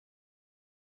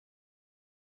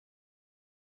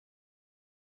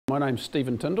My name's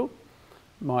Stephen Tindall.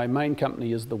 My main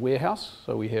company is The Warehouse,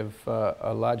 so we have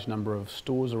a large number of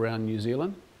stores around New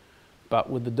Zealand. But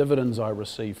with the dividends I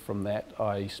receive from that,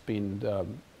 I spend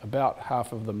about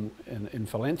half of them in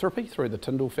philanthropy through the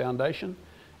Tindall Foundation,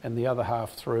 and the other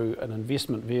half through an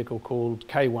investment vehicle called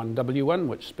K1W1,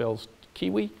 which spells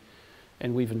Kiwi,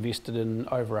 and we've invested in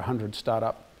over 100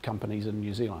 startup companies in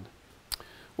New Zealand.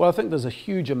 Well, I think there's a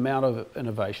huge amount of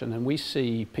innovation, and we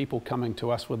see people coming to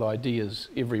us with ideas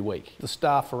every week. The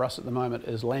star for us at the moment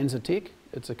is LanzaTech.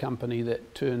 It's a company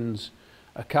that turns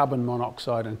carbon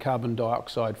monoxide and carbon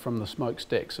dioxide from the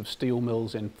smokestacks of steel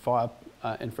mills and power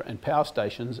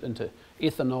stations into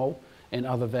ethanol and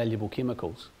other valuable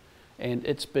chemicals. And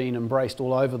it's been embraced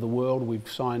all over the world. We've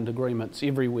signed agreements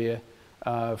everywhere,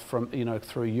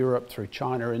 through Europe, through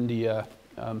China, India.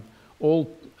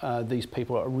 All these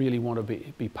people really want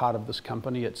to be part of this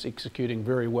company. It's executing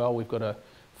very well. We've got a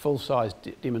full-size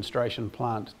demonstration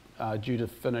plant due to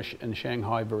finish in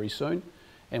Shanghai very soon,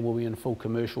 and we'll be in full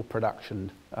commercial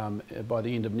production by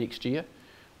the end of next year.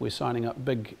 We're signing up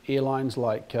big airlines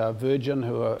like Virgin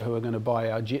who are going to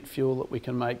buy our jet fuel that we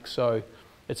can make. So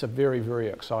it's a very, very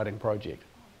exciting project.